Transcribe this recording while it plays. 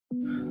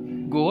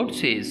God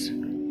says,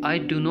 I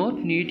do not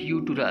need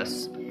you to rush.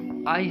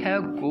 I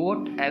have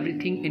got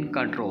everything in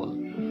control.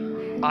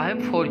 I am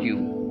for you.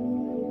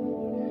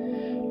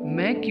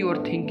 Make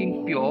your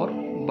thinking pure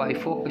by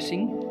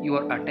focusing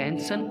your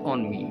attention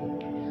on me.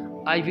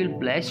 I will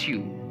bless you.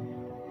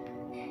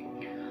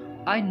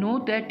 I know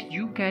that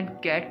you can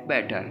get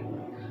better.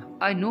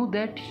 I know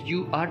that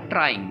you are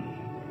trying.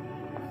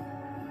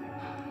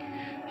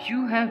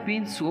 You have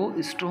been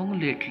so strong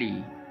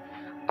lately.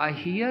 I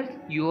hear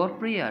your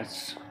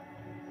prayers.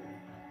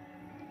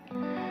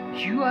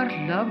 You are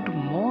loved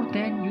more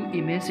than you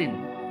imagine.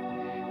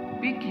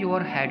 Pick your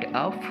head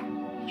up.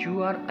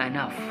 You are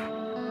enough.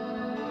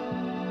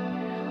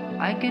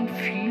 I can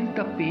feel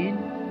the pain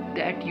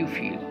that you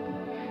feel.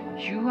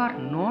 You are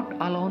not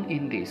alone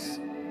in this.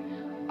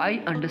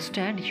 I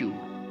understand you.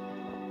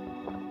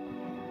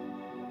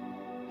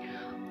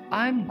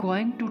 I am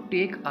going to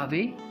take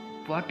away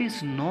what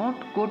is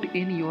not good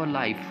in your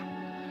life.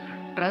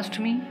 Trust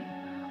me,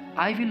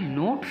 I will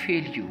not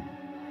fail you.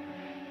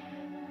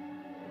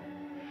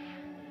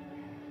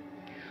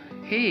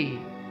 Hey,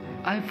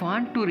 I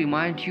want to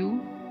remind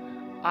you,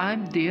 I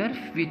am there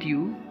with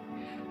you.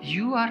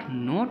 You are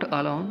not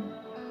alone.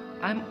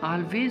 I am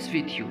always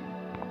with you.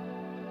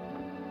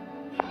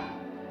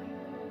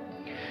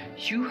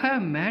 You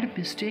have made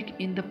mistake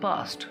in the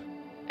past,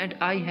 and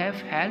I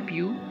have helped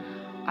you.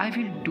 I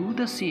will do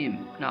the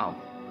same now.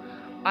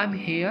 I am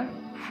here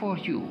for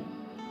you.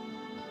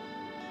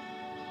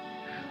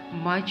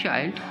 My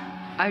child,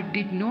 I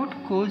did not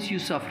cause you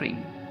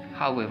suffering.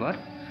 However,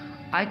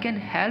 I can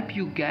help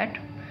you get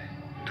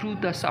through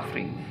the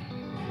suffering.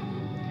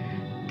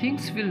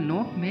 Things will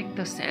not make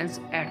the sense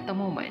at the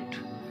moment.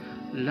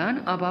 Learn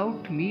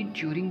about me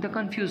during the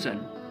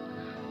confusion.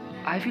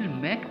 I will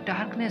make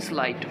darkness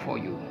light for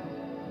you.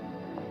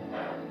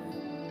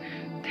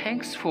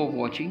 Thanks for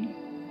watching.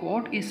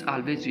 God is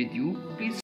always with you. Please